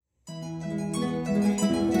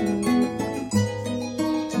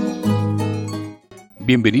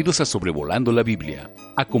Bienvenidos a Sobrevolando la Biblia.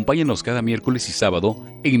 Acompáñanos cada miércoles y sábado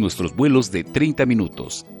en nuestros vuelos de 30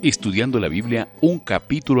 minutos, estudiando la Biblia un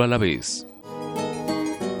capítulo a la vez.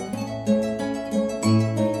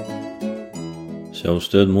 Sea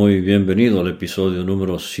usted muy bienvenido al episodio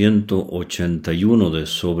número 181 de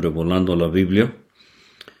Sobrevolando la Biblia,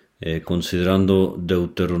 considerando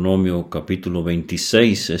Deuteronomio capítulo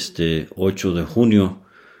 26, este 8 de junio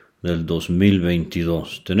del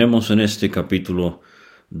 2022. Tenemos en este capítulo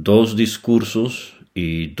 2 discursos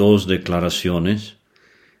y 2 declaraciones,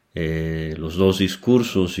 los 2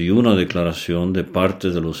 discursos y una declaración de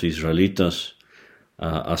parte de los israelitas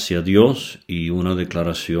hacia Dios y una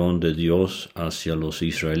declaración de Dios hacia los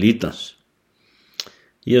israelitas.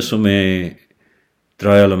 Y eso me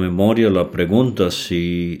trae a la memoria la pregunta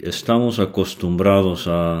si estamos acostumbrados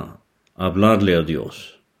a hablarle a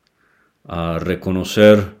Dios, a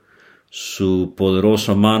reconocer su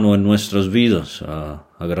poderosa mano en nuestras vidas, a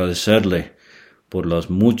agradecerle por las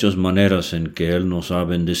muchas maneras en que Él nos ha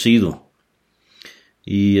bendecido.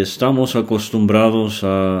 Y estamos acostumbrados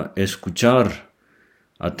a escuchar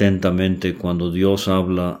atentamente cuando Dios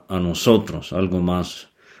habla a nosotros. Algo más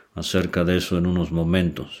acerca de eso en unos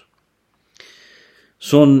momentos.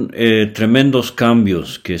 Son tremendos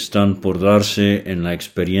cambios que están por darse en la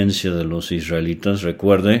experiencia de los israelitas.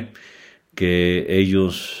 Recuerde que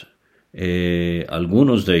ellos,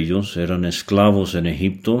 algunos de ellos eran esclavos en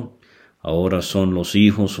Egipto, ahora son los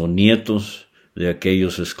hijos o nietos de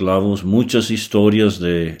aquellos esclavos, muchas historias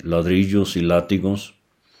de ladrillos y látigos.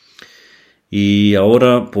 Y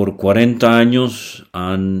ahora por 40 años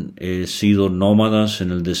han sido nómadas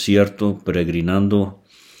en el desierto, peregrinando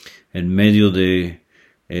en medio de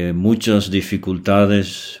muchas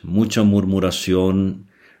dificultades, mucha murmuración,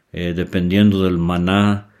 dependiendo del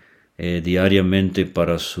maná diariamente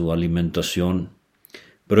para su alimentación.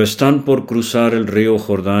 Pero están por cruzar el río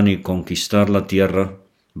Jordán y conquistar la tierra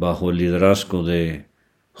bajo el liderazgo de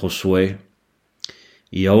Josué.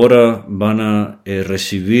 Y ahora van a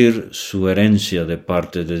recibir su herencia de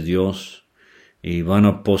parte de Dios y van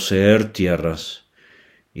a poseer tierras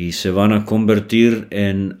y se van a convertir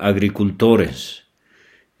en agricultores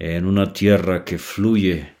en una tierra que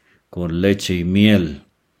fluye con leche y miel.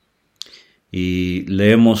 Y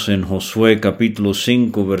leemos en Josué capítulo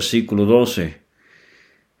 5 versículo 12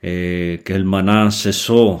 que el maná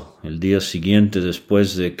cesó el día siguiente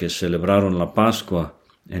después de que celebraron la Pascua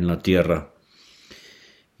en la tierra.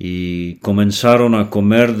 Y comenzaron a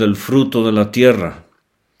comer del fruto de la tierra,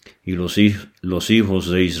 y los hijos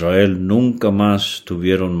de Israel nunca más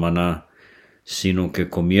tuvieron maná, sino que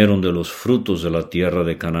comieron de los frutos de la tierra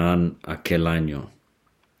de Canaán aquel año.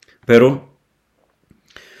 Pero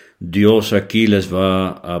Dios aquí les va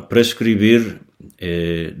a prescribir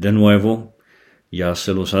de nuevo, ya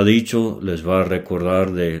se los ha dicho, les va a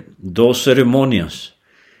recordar de 2 ceremonias.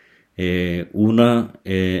 Una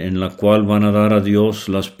en la cual van a dar a Dios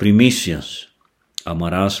las primicias.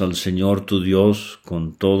 Amarás al Señor tu Dios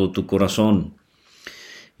con todo tu corazón.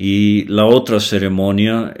 Y la otra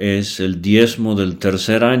ceremonia es el diezmo del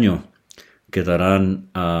tercer año que darán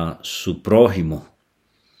a su prójimo.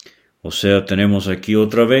 O sea, tenemos aquí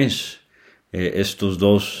otra vez estos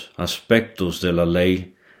 2 aspectos de la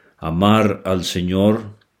ley. Amar al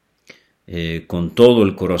Señor con todo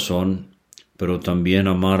el corazón, pero también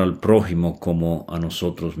amar al prójimo como a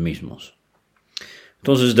nosotros mismos.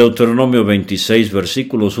 Entonces, Deuteronomio 26,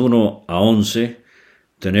 versículos 1 a 11,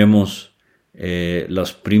 tenemos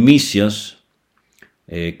las primicias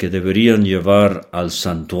que deberían llevar al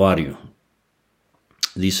santuario.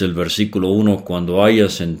 Dice el versículo 1, cuando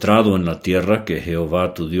hayas entrado en la tierra que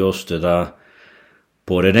Jehová tu Dios te da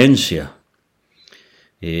por herencia,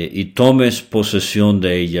 y tomes posesión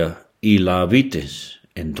de ella y la habites,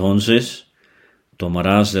 entonces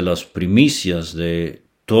tomarás de las primicias de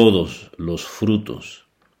todos los frutos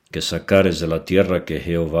que sacares de la tierra que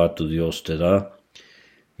Jehová tu Dios te da,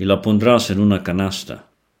 y la pondrás en una canasta.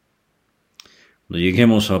 Cuando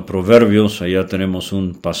lleguemos a Proverbios, allá tenemos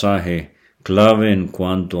un pasaje clave en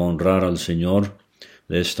cuanto a honrar al Señor.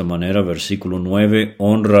 De esta manera, versículo 9,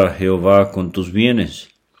 honra a Jehová con tus bienes,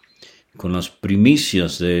 con las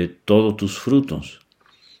primicias de todos tus frutos,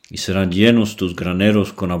 y serán llenos tus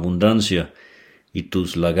graneros con abundancia, y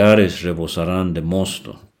tus lagares rebosarán de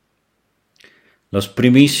mosto. Las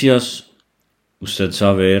primicias, usted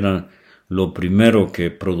sabe, eran lo primero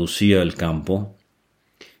que producía el campo,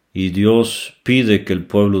 y Dios pide que el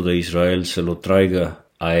pueblo de Israel se lo traiga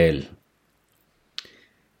a Él.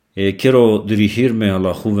 Quiero dirigirme a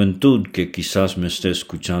la juventud que quizás me esté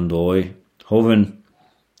escuchando hoy. Joven,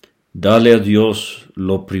 dale a Dios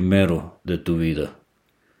lo primero de tu vida.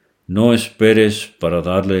 no esperes para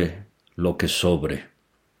darle lo que sobre.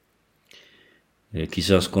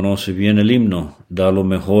 Quizás conoce bien el himno, da lo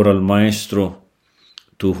mejor al maestro,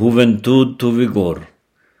 tu juventud, tu vigor,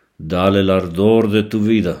 dale el ardor de tu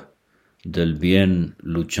vida, del bien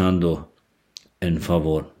luchando en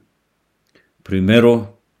favor.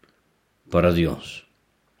 Primero, para Dios.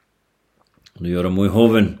 Cuando yo era muy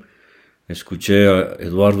joven, escuché a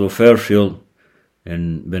Eduardo Fairfield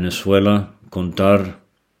en Venezuela contar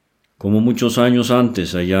cómo muchos años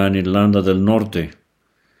antes, allá en Irlanda del Norte,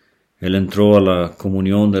 él entró a la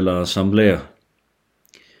comunión de la asamblea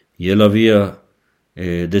y él había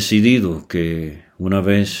decidido que una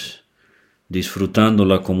vez disfrutando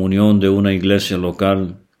la comunión de una iglesia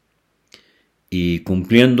local y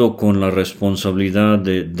cumpliendo con la responsabilidad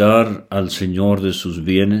de dar al Señor de sus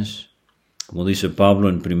bienes, como dice Pablo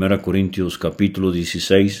en 1 Corintios capítulo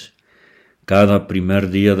 16, cada primer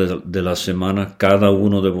día de la semana, cada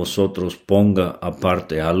uno de vosotros ponga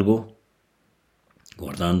aparte algo,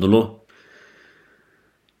 guardándolo.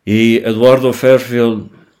 Y Eduardo Fairfield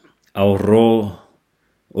ahorró,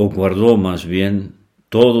 o guardó más bien,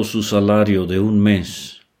 todo su salario de un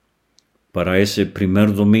mes para ese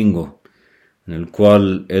primer domingo, en el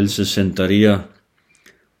cual él se sentaría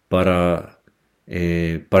para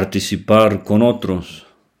participar con otros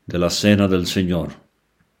de la cena del Señor.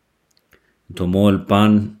 Tomó el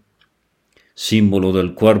pan, símbolo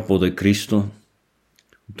del cuerpo de Cristo,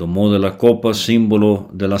 tomó de la copa, símbolo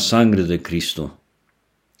de la sangre de Cristo,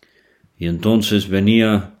 y entonces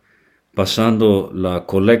venía pasando la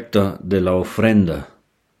colecta de la ofrenda.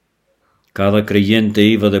 Cada creyente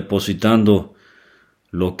iba depositando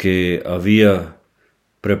lo que había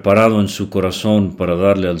preparado en su corazón para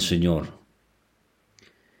darle al Señor.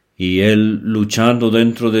 Y él, luchando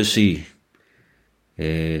dentro de sí,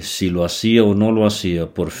 si lo hacía o no lo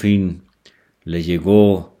hacía, por fin le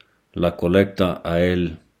llegó la colecta a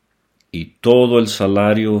él y todo el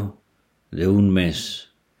salario de un mes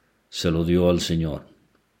se lo dio al Señor.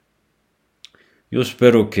 Yo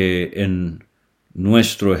espero que en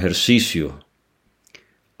nuestro ejercicio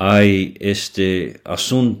hay este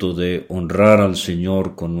asunto de honrar al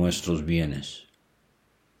Señor con nuestros bienes.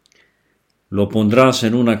 Lo pondrás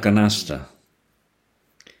en una canasta.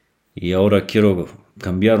 Y ahora quiero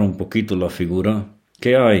cambiar un poquito la figura.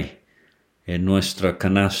 ¿Qué hay en nuestra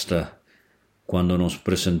canasta cuando nos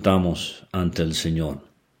presentamos ante el Señor?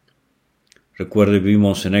 Recuerde,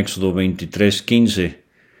 vimos en Éxodo 23:15,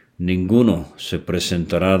 ninguno se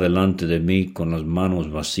presentará delante de mí con las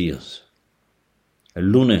manos vacías.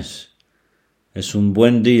 El lunes es un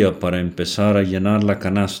buen día para empezar a llenar la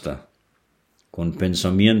canasta con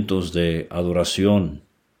pensamientos de adoración,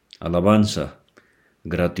 alabanza,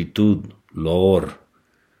 gratitud, loor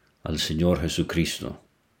al Señor Jesucristo.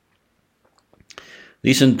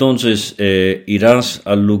 Dice entonces, irás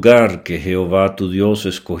al lugar que Jehová tu Dios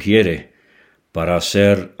escogiere para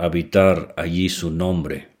hacer habitar allí su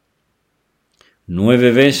nombre.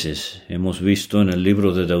 9 veces hemos visto en el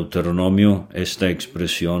libro de Deuteronomio esta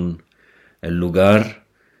expresión, el lugar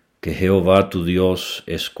que Jehová tu Dios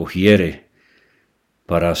escogiere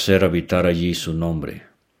para hacer habitar allí su nombre.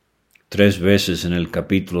 3 veces en el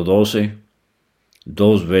capítulo 12,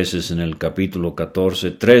 2 veces en el capítulo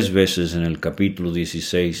 14, 3 veces en el capítulo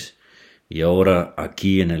 16 y ahora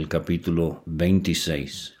aquí en el capítulo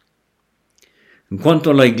 26. En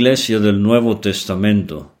cuanto a la iglesia del Nuevo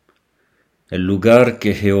Testamento, el lugar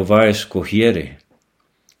que Jehová escogiere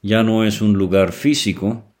ya no es un lugar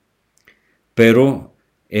físico, pero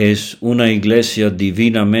es una iglesia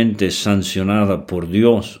divinamente sancionada por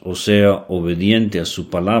Dios, o sea, obediente a su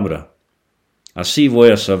palabra. Así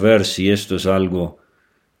voy a saber si esto es algo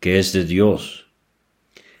que es de Dios.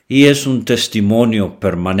 Y es un testimonio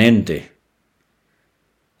permanente.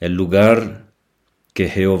 El lugar que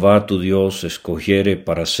Jehová tu Dios escogiere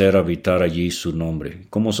para hacer habitar allí su nombre.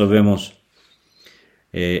 Como sabemos,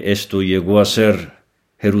 esto llegó a ser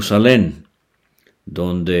Jerusalén,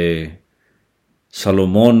 donde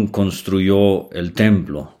Salomón construyó el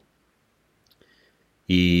templo.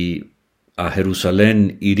 Y a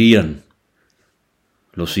Jerusalén irían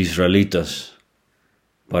los israelitas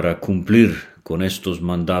para cumplir con estos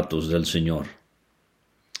mandatos del Señor.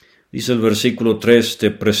 Dice el versículo 3,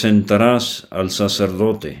 te presentarás al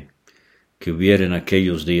sacerdote que hubiere en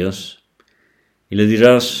aquellos días, y le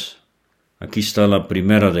dirás, aquí está la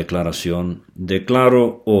primera declaración,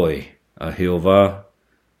 declaro hoy a Jehová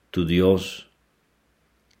tu Dios,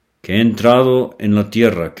 que he entrado en la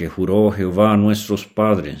tierra que juró Jehová a nuestros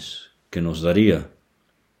padres, que nos daría.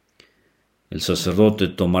 El sacerdote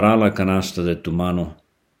tomará la canasta de tu mano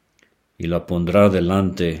y la pondrá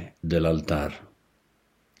delante del altar.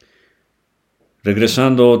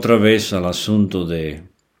 Regresando otra vez al asunto de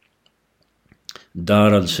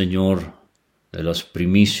dar al Señor de las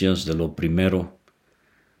primicias, de lo primero,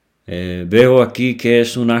 veo aquí que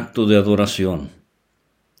es un acto de adoración.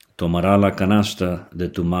 Tomará la canasta de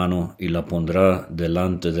tu mano y la pondrá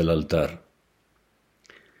delante del altar.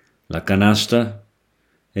 La canasta,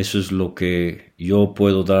 eso es lo que yo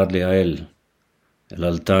puedo darle a Él. El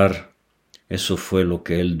altar, eso fue lo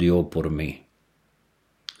que Él dio por mí.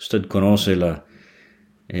 Usted conoce la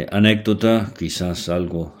anécdota, quizás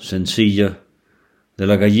algo sencilla, de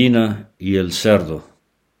la gallina y el cerdo,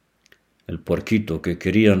 el puerquito, que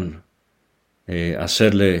querían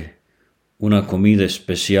hacerle una comida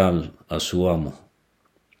especial a su amo.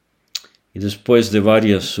 Y después de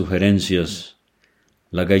varias sugerencias,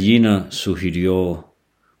 la gallina sugirió,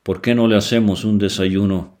 ¿por qué no le hacemos un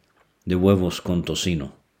desayuno de huevos con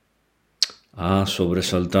tocino?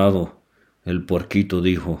 Sobresaltado, el puerquito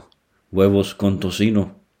dijo, ¿huevos con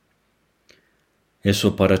tocino?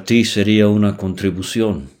 Eso para ti sería una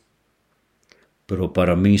contribución, pero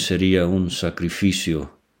para mí sería un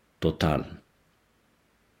sacrificio total.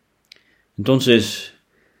 Entonces,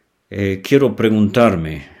 quiero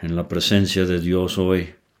preguntarme en la presencia de Dios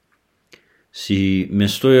hoy, si me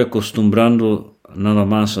estoy acostumbrando nada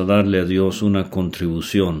más a darle a Dios una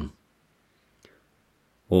contribución,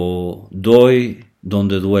 o doy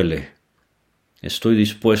donde duele, estoy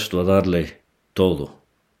dispuesto a darle todo.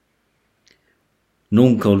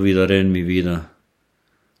 Nunca olvidaré en mi vida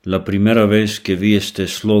la primera vez que vi este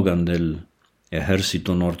eslogan del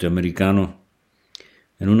ejército norteamericano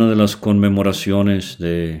en una de las conmemoraciones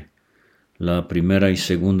de la Primera y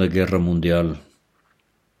Segunda Guerra Mundial,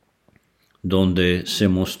 donde se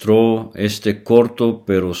mostró este corto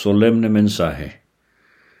pero solemne mensaje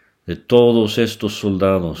de todos estos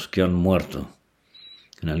soldados que han muerto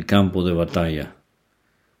en el campo de batalla.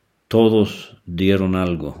 Todos dieron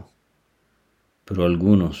algo, pero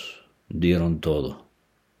algunos dieron todo.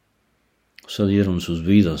 O sea, dieron sus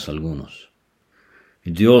vidas algunos.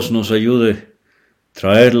 Y Dios nos ayude a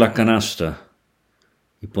traer la canasta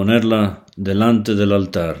y ponerla delante del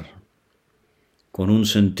altar con un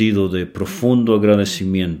sentido de profundo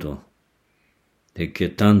agradecimiento de que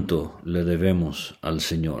tanto le debemos al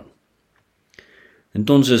Señor.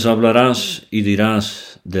 Entonces hablarás y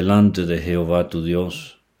dirás delante de Jehová tu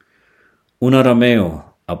Dios, un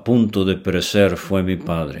arameo a punto de perecer fue mi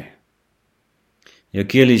padre. Y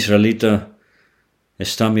aquí el israelita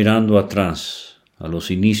está mirando atrás a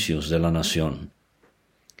los inicios de la nación.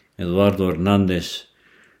 Eduardo Hernández,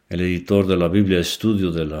 el editor de la Biblia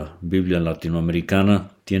Estudio de la Biblia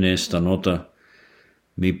Latinoamericana, tiene esta nota: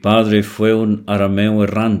 mi padre fue un arameo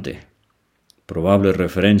errante, probable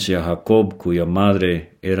referencia a Jacob, cuya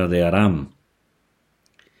madre era de Aram,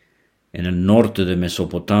 en el norte de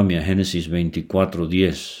Mesopotamia, Génesis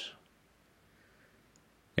 24:10.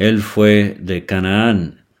 Él fue de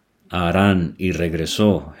Canaán a Harán y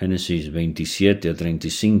regresó, Génesis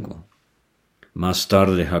 27:35. Más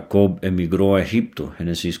tarde Jacob emigró a Egipto,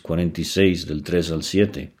 Génesis 46, del 3 al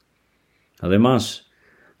 7. Además,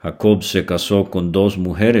 Jacob se casó con 2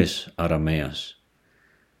 mujeres arameas,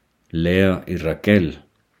 Lea y Raquel,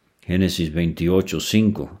 Génesis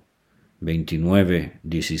 28:5,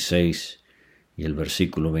 29:16 y el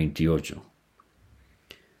versículo 28.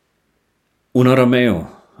 Un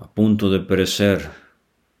arameo a punto de perecer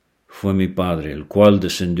fue mi padre, el cual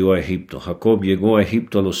descendió a Egipto. Jacob llegó a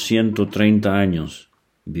Egipto a los 130 años,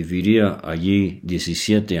 viviría allí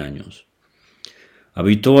 17 años.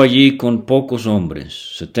 Habitó allí con pocos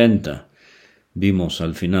hombres, 70, vimos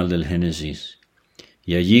al final del Génesis,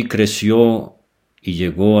 y allí creció y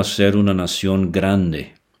llegó a ser una nación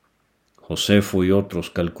grande. Josefo y otros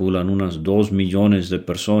calculan unas 2 millones de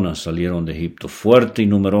personas salieron de Egipto, fuerte y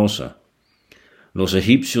numerosa. Los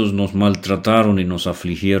egipcios nos maltrataron y nos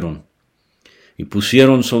afligieron, y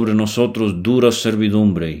pusieron sobre nosotros dura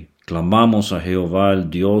servidumbre, y clamamos a Jehová, el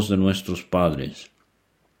Dios de nuestros padres.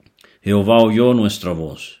 Jehová oyó nuestra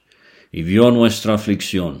voz, y vio nuestra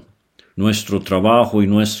aflicción, nuestro trabajo y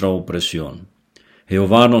nuestra opresión.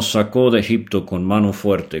 Jehová nos sacó de Egipto con mano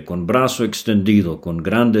fuerte, con brazo extendido, con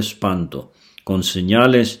grande espanto, con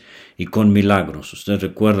señales y con milagros. Usted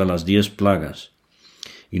recuerda las 10 plagas.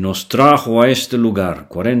 Y nos trajo a este lugar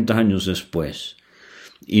 40 años después,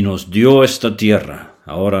 y nos dio esta tierra.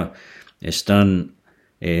 Ahora están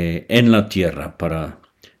en la tierra para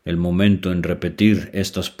el momento en repetir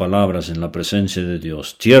estas palabras en la presencia de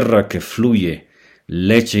Dios. Tierra que fluye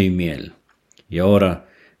leche y miel. Y ahora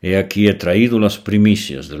he aquí he traído las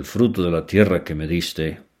primicias del fruto de la tierra que me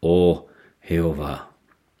diste, oh Jehová.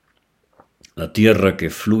 La tierra que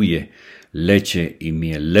fluye leche y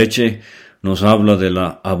miel. Leche nos habla de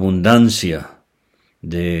la abundancia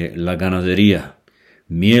de la ganadería.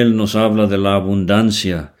 Miel nos habla de la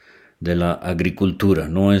abundancia de la agricultura.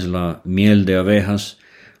 No es la miel de abejas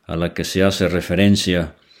a la que se hace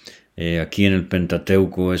referencia aquí en el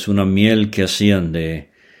Pentateuco. Es una miel que hacían de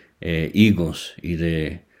higos y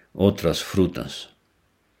de otras frutas.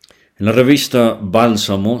 En la revista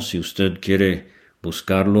Bálsamo, si usted quiere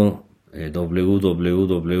buscarlo,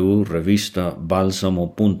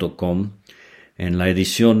 www.revistabálsamo.com, en la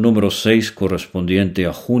edición número 6 correspondiente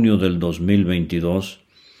a junio del 2022,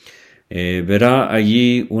 verá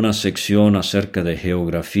allí una sección acerca de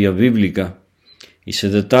geografía bíblica y se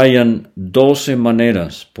detallan 12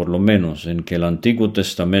 maneras, por lo menos, en que el Antiguo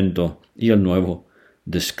Testamento y el Nuevo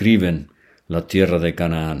describen la tierra de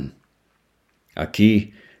Canaán.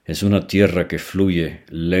 Aquí es una tierra que fluye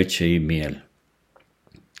leche y miel.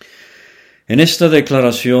 En esta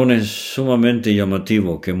declaración es sumamente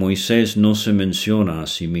llamativo que Moisés no se menciona a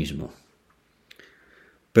sí mismo.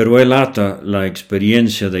 Pero él ata la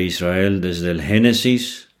experiencia de Israel desde el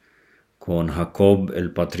Génesis, con Jacob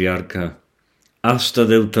el patriarca, hasta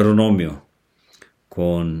Deuteronomio,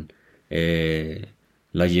 con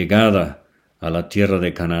la llegada a la tierra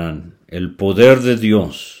de Canaán. El poder de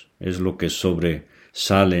Dios es lo que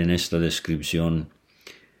sobresale en esta descripción,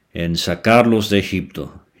 en sacarlos de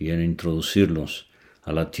Egipto y en introducirlos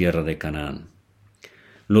a la tierra de Canaán.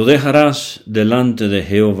 Lo dejarás delante de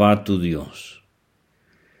Jehová tu Dios,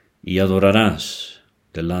 y adorarás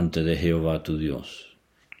delante de Jehová tu Dios,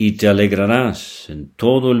 y te alegrarás en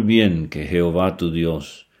todo el bien que Jehová tu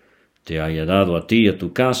Dios te haya dado a ti y a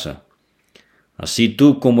tu casa, así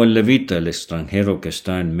tú como el levita, el extranjero que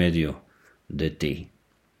está en medio de ti.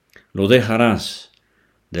 Lo dejarás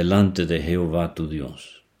delante de Jehová tu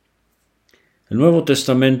Dios. El Nuevo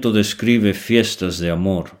Testamento describe fiestas de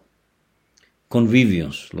amor,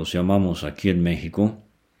 convivios, los llamamos aquí en México,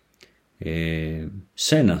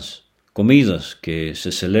 cenas, comidas que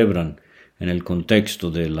se celebran en el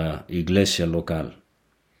contexto de la iglesia local.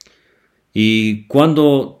 Y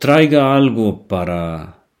cuando traiga algo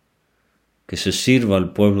para que se sirva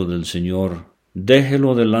al pueblo del Señor,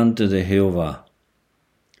 déjelo delante de Jehová.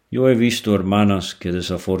 Yo he visto hermanas que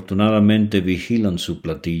desafortunadamente vigilan su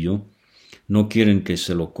platillo, no quieren que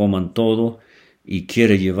se lo coman todo y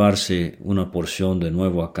quiere llevarse una porción de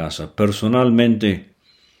nuevo a casa. Personalmente,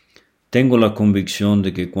 tengo la convicción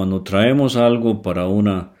de que cuando traemos algo para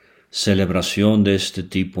una celebración de este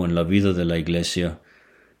tipo en la vida de la iglesia,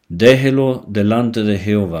 déjelo delante de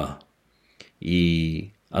Jehová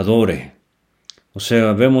y adore. O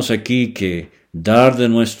sea, vemos aquí que dar de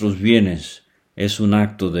nuestros bienes es un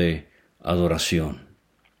acto de adoración.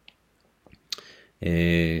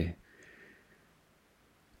 ¿Te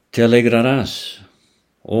alegrarás?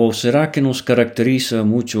 ¿O será que nos caracteriza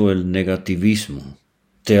mucho el negativismo?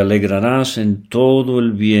 Te alegrarás en todo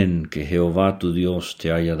el bien que Jehová tu Dios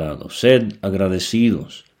te haya dado. Sed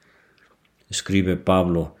agradecidos, escribe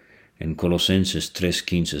Pablo en Colosenses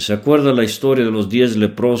 3:15. ¿Se acuerda la historia de los 10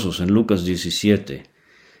 leprosos en Lucas 17?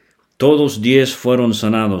 Todos 10 fueron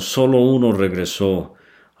sanados, solo uno regresó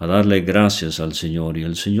a darle gracias al Señor. Y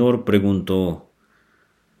el Señor preguntó,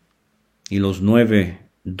 ¿y los 9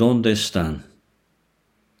 dónde están?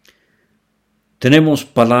 Tenemos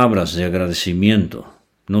palabras de agradecimiento.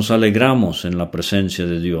 Nos alegramos en la presencia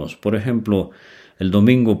de Dios. Por ejemplo, el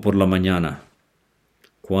domingo por la mañana,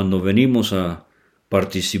 cuando venimos a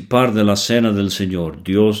participar de la cena del Señor,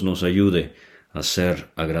 Dios nos ayude a ser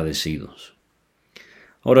agradecidos.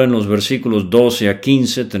 Ahora en los versículos 12 a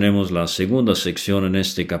 15 tenemos la segunda sección en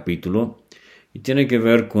este capítulo y tiene que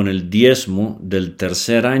ver con el diezmo del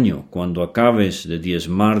tercer año. Cuando acabes de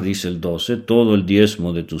diezmar, dice el 12, todo el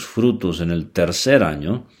diezmo de tus frutos en el tercer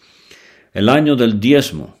año, el año del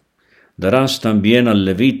diezmo, darás también al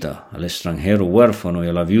levita, al extranjero huérfano y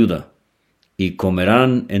a la viuda, y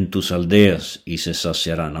comerán en tus aldeas y se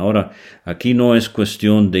saciarán. Ahora, aquí no es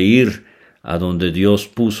cuestión de ir a donde Dios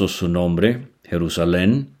puso su nombre,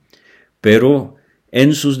 Jerusalén, pero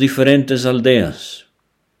en sus diferentes aldeas,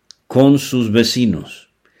 con sus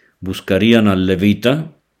vecinos, buscarían al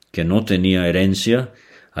levita, que no tenía herencia,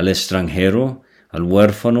 al extranjero, al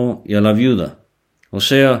huérfano y a la viuda. O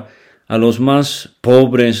sea, a los más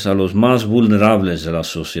pobres, a los más vulnerables de la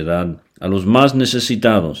sociedad, a los más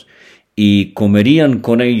necesitados, y comerían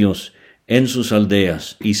con ellos en sus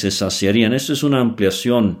aldeas y se saciarían. Esta es una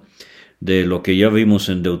ampliación de lo que ya vimos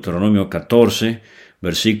en Deuteronomio 14,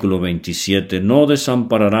 versículo 27. No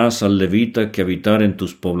desampararás al levita que habitar en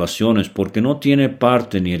tus poblaciones, porque no tiene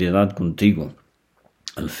parte ni heredad contigo.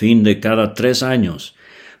 Al fin de cada 3 años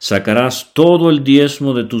Sacarás todo el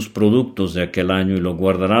diezmo de tus productos de aquel año y lo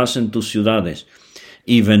guardarás en tus ciudades.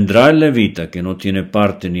 Y vendrá el levita que no tiene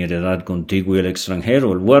parte ni heredad contigo, y el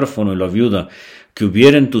extranjero, el huérfano y la viuda que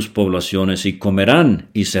hubiere en tus poblaciones, y comerán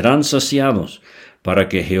y serán saciados, para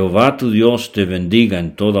que Jehová tu Dios te bendiga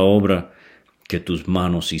en toda obra que tus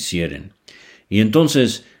manos hicieren. Y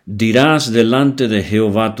entonces dirás delante de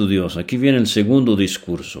Jehová tu Dios. Aquí viene el segundo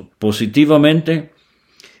discurso. Positivamente,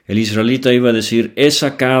 el israelita iba a decir: he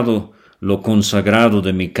sacado lo consagrado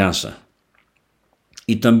de mi casa,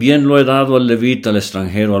 y también lo he dado al levita, al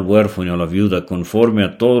extranjero, al huérfano y a la viuda, conforme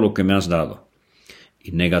a todo lo que me has dado.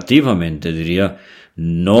 Y negativamente diría: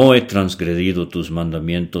 no he transgredido tus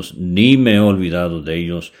mandamientos, ni me he olvidado de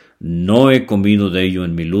ellos, no he comido de ello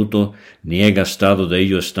en mi luto, ni he gastado de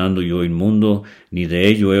ello estando yo inmundo, ni de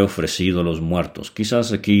ello he ofrecido a los muertos.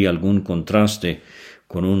 Quizás aquí algún contraste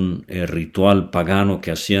con un ritual pagano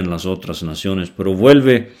que hacían las otras naciones, pero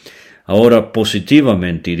vuelve ahora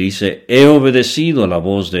positivamente y dice: he obedecido a la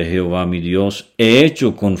voz de Jehová mi Dios, he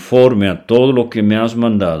hecho conforme a todo lo que me has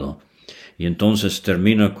mandado. Y entonces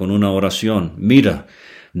termina con una oración: mira,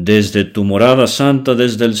 desde tu morada santa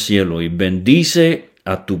desde el cielo, y bendice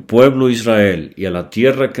a tu pueblo Israel y a la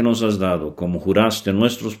tierra que nos has dado, como juraste a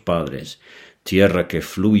nuestros padres, tierra que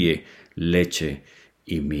fluye leche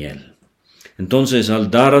y miel. Entonces, al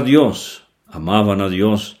dar a Dios, amaban a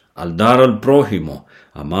Dios; al dar al prójimo,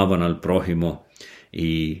 amaban al prójimo,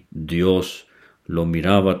 y Dios lo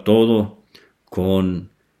miraba todo con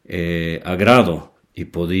agrado y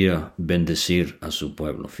podía bendecir a su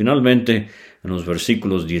pueblo. Finalmente, en los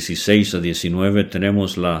versículos 16 a 19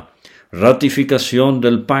 tenemos la ratificación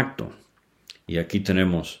del pacto. Y aquí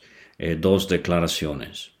tenemos dos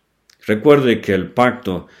declaraciones. Recuerde que el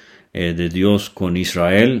pacto de Dios con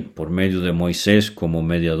Israel, por medio de Moisés como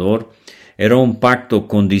mediador, era un pacto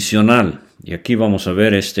condicional. Y aquí vamos a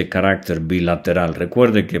ver este carácter bilateral.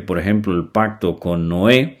 Recuerde que, por ejemplo, el pacto con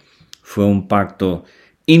Noé fue un pacto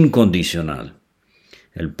incondicional.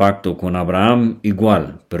 El pacto con Abraham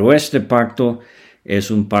igual, pero este pacto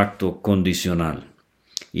es un pacto condicional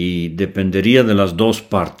y dependería de las dos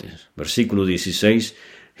partes. Versículo 16: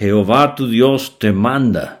 Jehová tu Dios te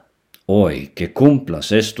manda hoy que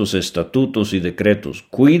cumplas estos estatutos y decretos.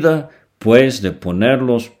 Cuida pues de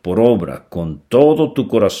ponerlos por obra con todo tu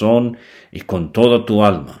corazón y con toda tu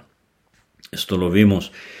alma. Esto lo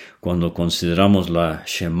vimos cuando consideramos la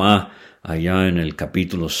Shema allá en el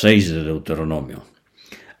capítulo 6 de Deuteronomio.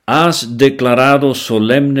 Has declarado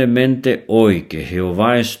solemnemente hoy que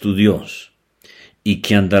Jehová es tu Dios, y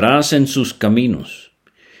que andarás en sus caminos,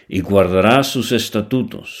 y guardarás sus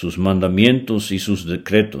estatutos, sus mandamientos y sus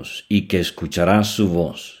decretos, y que escucharás su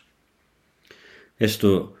voz.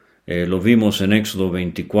 Esto lo vimos en Éxodo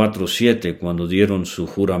 24:7, cuando dieron su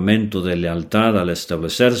juramento de lealtad al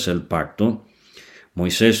establecerse el pacto.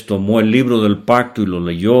 Moisés tomó el libro del pacto y lo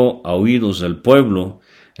leyó a oídos del pueblo,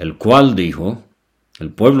 el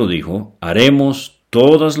pueblo dijo: haremos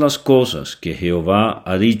todas las cosas que Jehová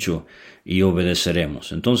ha dicho y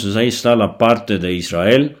obedeceremos. Entonces ahí está la parte de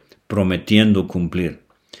Israel prometiendo cumplir.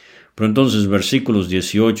 Pero entonces versículos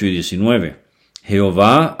 18 y 19,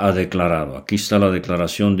 Jehová ha declarado, aquí está la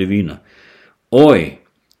declaración divina: hoy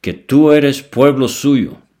que tú eres pueblo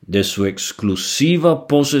suyo, de su exclusiva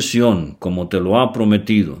posesión, como te lo ha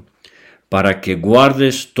prometido, para que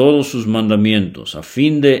guardes todos sus mandamientos, a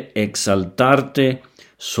fin de exaltarte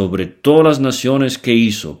sobre todas las naciones que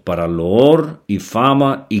hizo, para loor y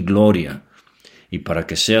fama y gloria, y para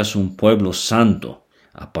que seas un pueblo santo,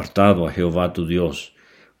 apartado a Jehová tu Dios,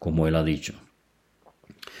 como él ha dicho.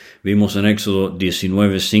 Vimos en Éxodo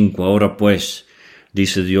 19:5, ahora pues,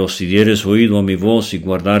 dice Dios, si dieres oído a mi voz y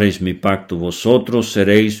guardareis mi pacto, vosotros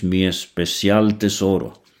seréis mi especial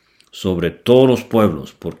tesoro sobre todos los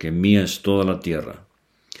pueblos, porque mía es toda la tierra.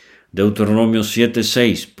 Deuteronomio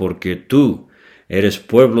 7:6, porque tú eres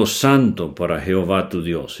pueblo santo para Jehová tu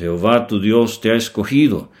Dios. Jehová tu Dios te ha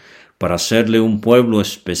escogido para hacerle un pueblo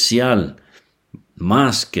especial,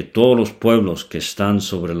 más que todos los pueblos que están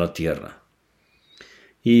sobre la tierra.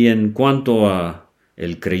 Y en cuanto a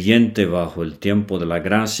el creyente bajo el tiempo de la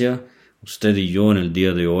gracia, usted y yo en el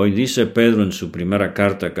día de hoy, dice Pedro en su primera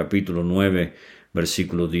carta, capítulo 9,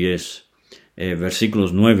 versículos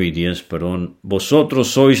 9 y 10, vosotros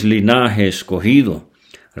sois linaje escogido,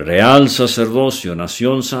 real sacerdocio,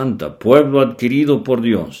 nación santa, pueblo adquirido por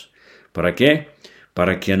Dios. ¿Para qué?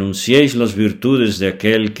 Para que anunciéis las virtudes de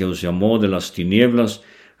aquel que os llamó de las tinieblas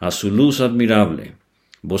a su luz admirable.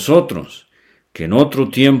 Vosotros, que en otro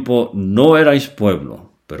tiempo no erais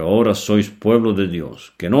pueblo, pero ahora sois pueblo de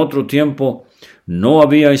Dios, que en otro tiempo no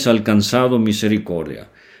habíais alcanzado misericordia,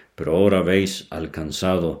 pero ahora habéis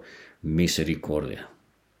alcanzado misericordia.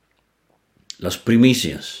 Las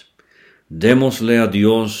primicias. Démosle a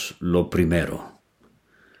Dios lo primero.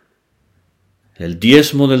 El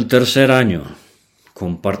diezmo del tercer año.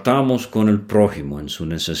 Compartamos con el prójimo en su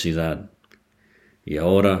necesidad. Y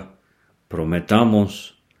ahora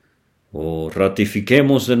prometamos o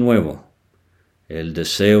ratifiquemos de nuevo el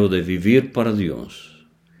deseo de vivir para Dios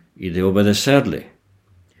y de obedecerle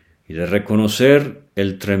y de reconocer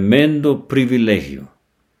el tremendo privilegio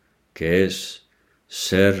que es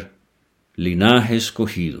ser linaje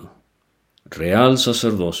escogido, real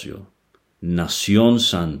sacerdocio, nación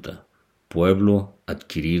santa, pueblo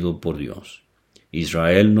adquirido por Dios.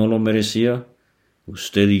 Israel no lo merecía,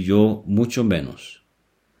 usted y yo mucho menos.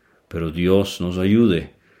 Pero Dios nos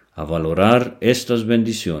ayude a valorar estas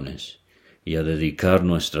bendiciones y a dedicar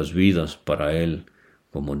nuestras vidas para Él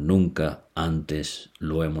como nunca antes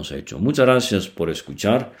lo hemos hecho. Muchas gracias por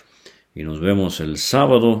escuchar y nos vemos el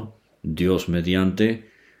sábado, Dios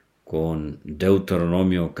mediante, con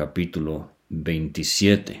Deuteronomio capítulo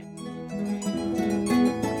 27.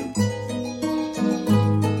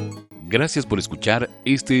 Gracias por escuchar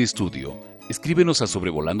este estudio. Escríbenos a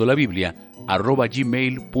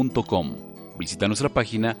sobrevolandolabiblia@gmail.com. Visita nuestra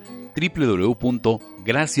página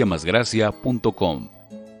www.graciamasgracia.com.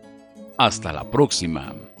 Hasta la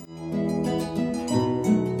próxima.